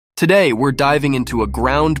Today, we're diving into a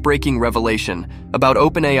groundbreaking revelation about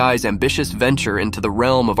OpenAI's ambitious venture into the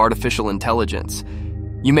realm of artificial intelligence.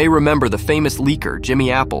 You may remember the famous leaker,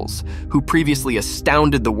 Jimmy Apples, who previously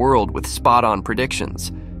astounded the world with spot-on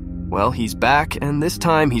predictions. Well, he's back, and this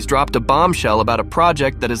time he's dropped a bombshell about a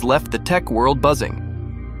project that has left the tech world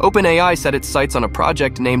buzzing. OpenAI set its sights on a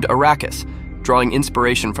project named Arrakis, drawing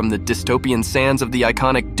inspiration from the dystopian sands of the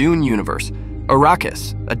iconic Dune universe.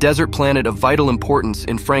 Arrakis, a desert planet of vital importance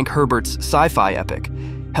in Frank Herbert's sci-fi epic,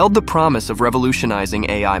 held the promise of revolutionizing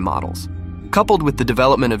AI models. Coupled with the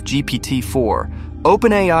development of GPT-4,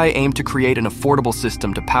 OpenAI aimed to create an affordable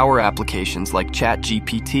system to power applications like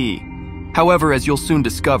ChatGPT. However, as you'll soon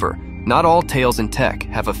discover, not all tales in tech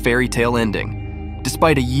have a fairy tale ending.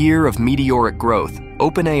 Despite a year of meteoric growth,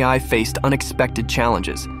 OpenAI faced unexpected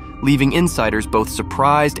challenges, leaving insiders both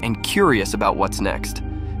surprised and curious about what's next.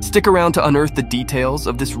 Stick around to unearth the details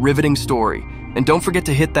of this riveting story, and don't forget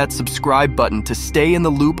to hit that subscribe button to stay in the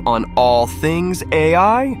loop on all things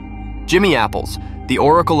AI. Jimmy Apples, the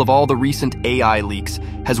oracle of all the recent AI leaks,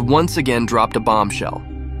 has once again dropped a bombshell.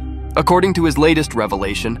 According to his latest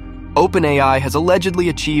revelation, OpenAI has allegedly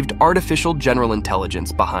achieved artificial general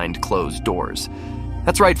intelligence behind closed doors.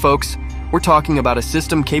 That's right, folks. We're talking about a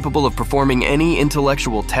system capable of performing any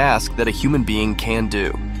intellectual task that a human being can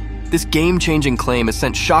do. This game-changing claim has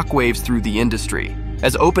sent shockwaves through the industry,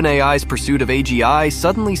 as OpenAI's pursuit of AGI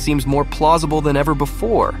suddenly seems more plausible than ever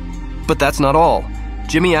before. But that's not all.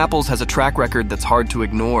 Jimmy Apples has a track record that's hard to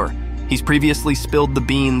ignore. He's previously spilled the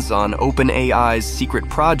beans on OpenAI's secret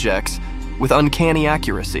projects with uncanny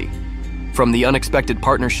accuracy. From the unexpected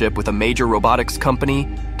partnership with a major robotics company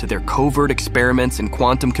to their covert experiments in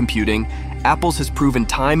quantum computing, Apples has proven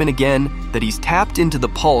time and again that he's tapped into the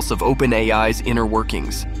pulse of OpenAI's inner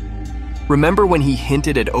workings. Remember when he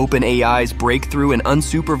hinted at OpenAI's breakthrough in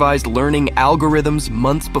unsupervised learning algorithms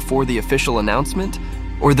months before the official announcement?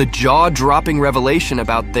 Or the jaw-dropping revelation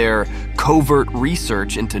about their covert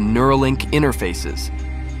research into Neuralink interfaces?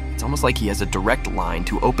 It's almost like he has a direct line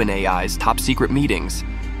to OpenAI's top-secret meetings.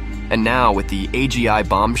 And now, with the AGI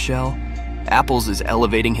bombshell, Apples is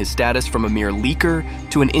elevating his status from a mere leaker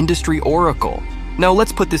to an industry oracle. Now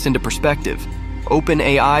let's put this into perspective.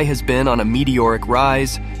 OpenAI has been on a meteoric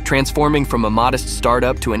rise, transforming from a modest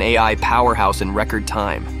startup to an AI powerhouse in record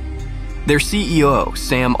time. Their CEO,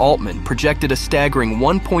 Sam Altman, projected a staggering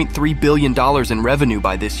 $1.3 billion in revenue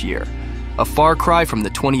by this year, a far cry from the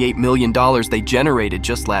 $28 million they generated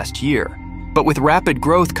just last year. But with rapid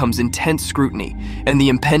growth comes intense scrutiny, and the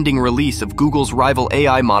impending release of Google's rival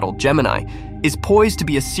AI model, Gemini, is poised to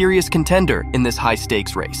be a serious contender in this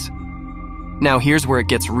high-stakes race. Now here's where it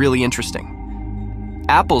gets really interesting.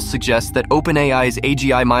 Apple suggests that OpenAI's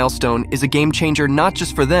AGI milestone is a game-changer not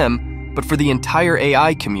just for them, but for the entire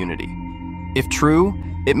AI community. If true,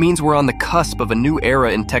 it means we're on the cusp of a new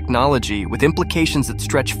era in technology with implications that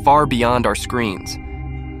stretch far beyond our screens.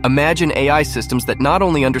 Imagine AI systems that not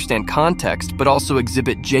only understand context, but also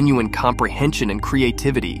exhibit genuine comprehension and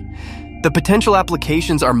creativity. The potential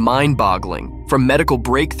applications are mind-boggling, from medical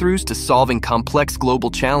breakthroughs to solving complex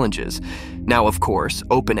global challenges. Now, of course,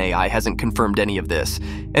 OpenAI hasn't confirmed any of this,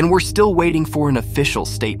 and we're still waiting for an official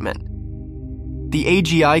statement. The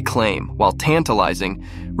AGI claim, while tantalizing,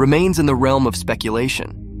 remains in the realm of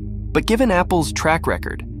speculation. But given Apple's track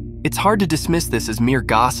record, it's hard to dismiss this as mere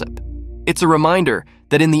gossip. It's a reminder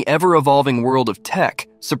that in the ever-evolving world of tech,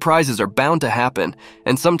 surprises are bound to happen,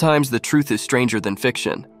 and sometimes the truth is stranger than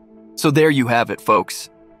fiction. So there you have it, folks.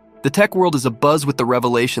 The tech world is abuzz with the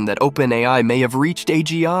revelation that OpenAI may have reached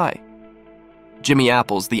AGI. Jimmy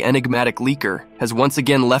Apples, the enigmatic leaker, has once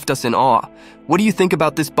again left us in awe. What do you think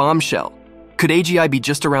about this bombshell? Could AGI be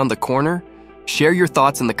just around the corner? Share your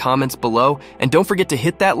thoughts in the comments below, and don't forget to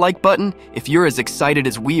hit that like button if you're as excited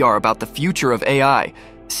as we are about the future of AI.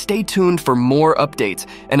 Stay tuned for more updates,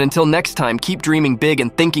 and until next time, keep dreaming big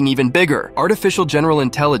and thinking even bigger. Artificial General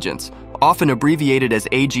Intelligence, often abbreviated as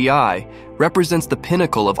AGI, represents the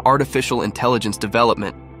pinnacle of artificial intelligence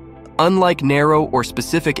development. Unlike narrow or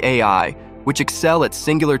specific AI, which excel at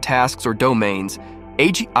singular tasks or domains,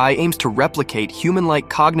 AGI aims to replicate human-like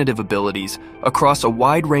cognitive abilities across a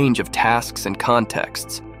wide range of tasks and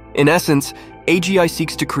contexts. In essence, AGI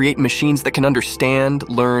seeks to create machines that can understand,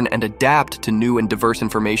 learn, and adapt to new and diverse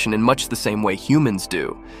information in much the same way humans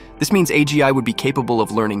do. This means AGI would be capable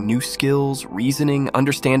of learning new skills, reasoning,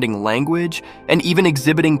 understanding language, and even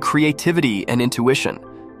exhibiting creativity and intuition.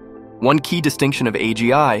 One key distinction of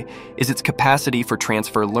AGI is its capacity for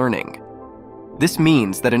transfer learning. This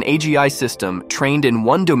means that an AGI system trained in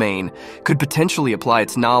one domain could potentially apply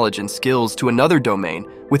its knowledge and skills to another domain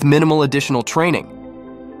with minimal additional training.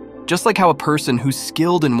 Just like how a person who's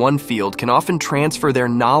skilled in one field can often transfer their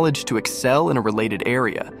knowledge to excel in a related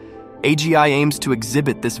area, AGI aims to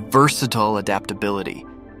exhibit this versatile adaptability.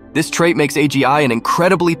 This trait makes AGI an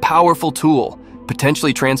incredibly powerful tool,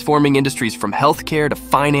 potentially transforming industries from healthcare to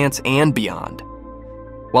finance and beyond.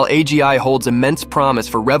 While AGI holds immense promise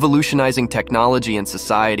for revolutionizing technology and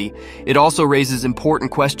society, it also raises important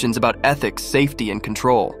questions about ethics, safety, and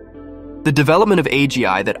control. The development of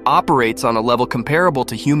AGI that operates on a level comparable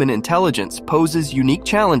to human intelligence poses unique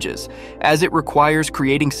challenges, as it requires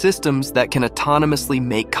creating systems that can autonomously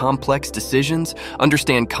make complex decisions,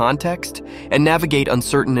 understand context, and navigate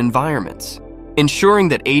uncertain environments. Ensuring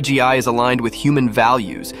that AGI is aligned with human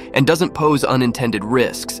values and doesn't pose unintended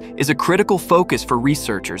risks is a critical focus for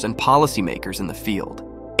researchers and policymakers in the field.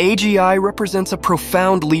 AGI represents a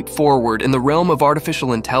profound leap forward in the realm of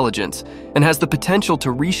artificial intelligence and has the potential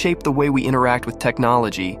to reshape the way we interact with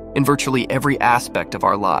technology in virtually every aspect of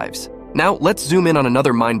our lives. Now, let's zoom in on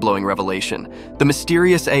another mind-blowing revelation: the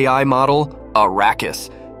mysterious AI model, Arrakis.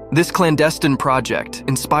 This clandestine project,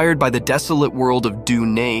 inspired by the desolate world of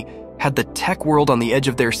Dune, had the tech world on the edge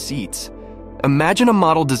of their seats. Imagine a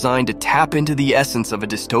model designed to tap into the essence of a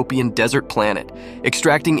dystopian desert planet,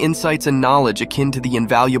 extracting insights and knowledge akin to the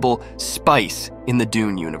invaluable spice in the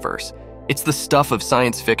Dune universe. It's the stuff of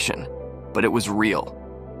science fiction, but it was real.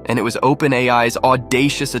 And it was OpenAI's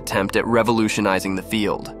audacious attempt at revolutionizing the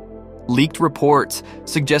field. Leaked reports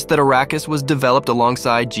suggest that Arrakis was developed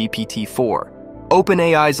alongside GPT-4,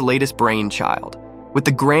 OpenAI's latest brainchild, with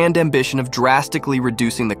the grand ambition of drastically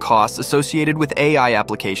reducing the costs associated with AI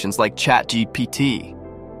applications like ChatGPT.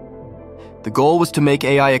 The goal was to make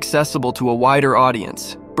AI accessible to a wider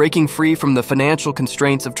audience, breaking free from the financial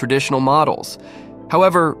constraints of traditional models.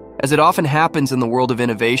 However, as it often happens in the world of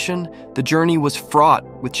innovation, the journey was fraught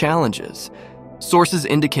with challenges. Sources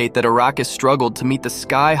indicate that Arrakis struggled to meet the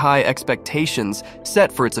sky-high expectations set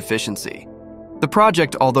for its efficiency. The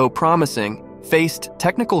project, although promising, faced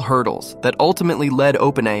technical hurdles that ultimately led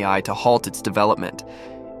OpenAI to halt its development.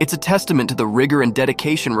 It's a testament to the rigor and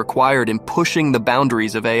dedication required in pushing the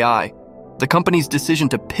boundaries of AI. The company's decision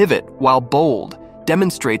to pivot, while bold,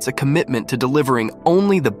 demonstrates a commitment to delivering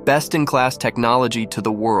only the best-in-class technology to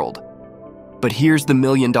the world. But here's the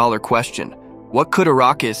million-dollar question: what could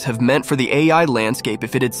Arrakis have meant for the AI landscape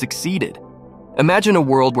if it had succeeded? Imagine a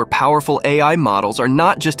world where powerful AI models are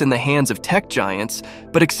not just in the hands of tech giants,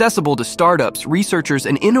 but accessible to startups, researchers,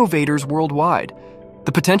 and innovators worldwide.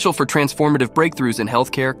 The potential for transformative breakthroughs in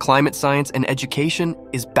healthcare, climate science, and education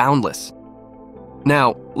is boundless.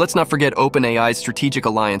 Now, let's not forget OpenAI's strategic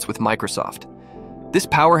alliance with Microsoft. This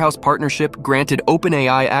powerhouse partnership granted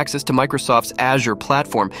OpenAI access to Microsoft's Azure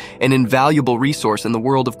platform, an invaluable resource in the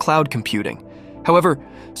world of cloud computing. However,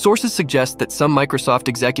 sources suggest that some Microsoft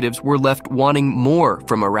executives were left wanting more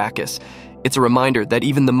from Arrakis. It's a reminder that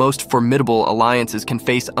even the most formidable alliances can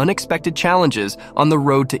face unexpected challenges on the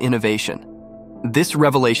road to innovation. This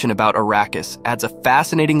revelation about Arrakis adds a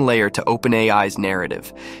fascinating layer to OpenAI's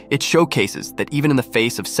narrative. It showcases that even in the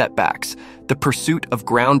face of setbacks, the pursuit of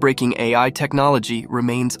groundbreaking AI technology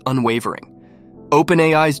remains unwavering.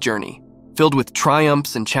 OpenAI's journey, filled with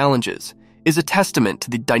triumphs and challenges, is a testament to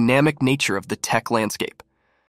the dynamic nature of the tech landscape.